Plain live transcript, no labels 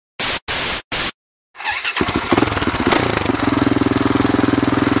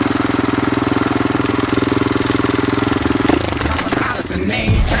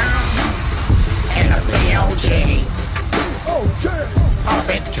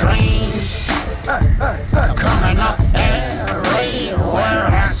trains coming up everywhere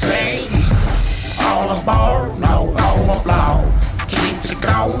I see. All aboard, no overflow. Keep it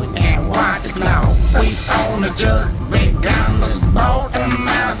going and watch it glow. We've only just begun the sport, and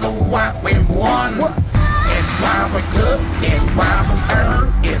that's what we've won. It's why we're good, it's why we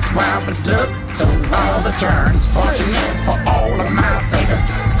earn, it's why we duck to all the turns. Fortunate for all of my figures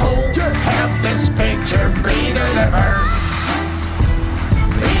who help this picture be delivered.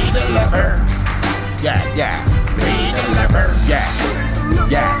 Be delivered. Yeah. Be delivered. Yeah.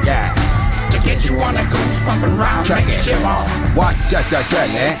 To get you on a goosebump and round, make it shiver. What does the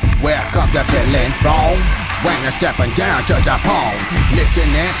feeling? Where comes the feeling from? When you're stepping down to the pond,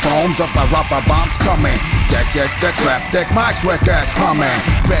 listening, foams of the rubber bombs coming. This is the triptych, my trick is humming.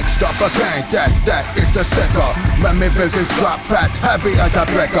 Fixed up again, that is the sticker. When me visions drop fat, heavy as a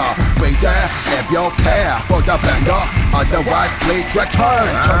breaker. Be there if you care for the vendor. Otherwise, please return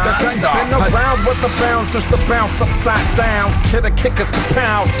to the sender. Been around with the bounce, just the bounce upside down. Kid a kick us to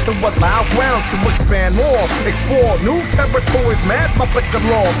pound to allow grounds to expand more, explore new territories, mad puppet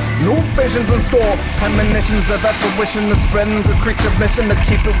galore. New visions in store, premonitions of apparition to spreading the creature mission to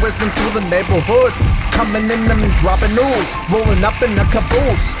keep it whizzing through the neighborhoods. Coming in them and dropping news, rolling up in the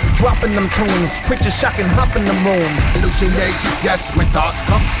caboose, dropping them tunes, creatures shocking, hopping the rooms. Hallucinate, yes, when thoughts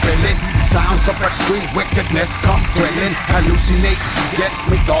come spilling. Sounds of extreme wickedness come thrilling. Hallucinate, yes,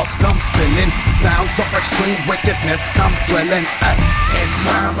 when thoughts come spilling. Sounds of extreme wickedness come thrilling. It's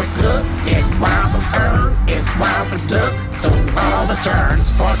why we're good, it's why we earn, it's why we duck to all the turns.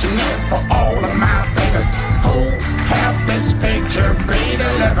 Fortunate for all of my figures who help this picture be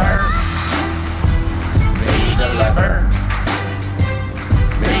delivered. Be delivered.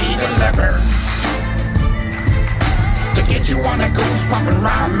 Be delivered. To get you on a goosebump and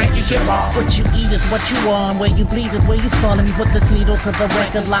round, make you shiver. What you eat is what you are, and where you bleed is where you fall. And we put this needle to the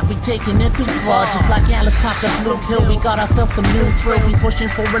record like we taking it too far. Just like Alice popped a blue pill, we got ourselves some new thrill. We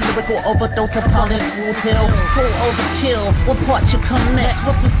pushing for a lyrical overdose upon this fool's hill. Full overkill, what part you come next?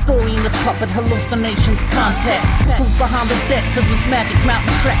 What's the story in this puppet hallucinations context? Who's behind the decks of this magic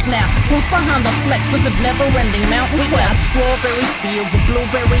mountain trek now? Who's behind the flex of this never-ending mountain quest? Strawberry fields and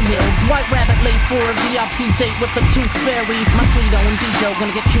blueberry hills. White rabbit late for a VIP date with the tooth fairy. My Credo and Dijo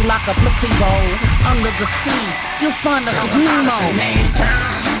gonna get you locked up placebo. Under the sea, you'll find us as Nemo.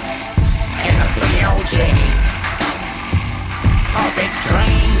 In a BOG, orbit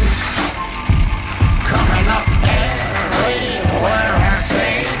trains coming up everywhere I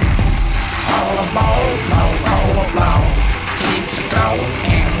see. All aboard, no overflow. Keep it going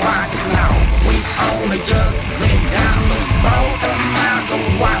and watch it now. We've only just begun to sport, and that's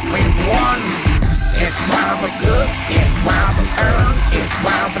what we've won. It's why we're good, it's why we earn, it's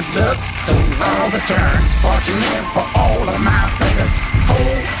why we duck to all the turns. Fortunate for all of my figures who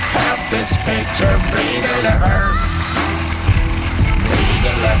help this picture be delivered. Be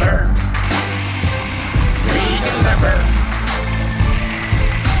delivered. Be delivered.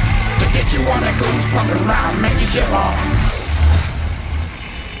 To get you on a goosebump and round, make you shiver.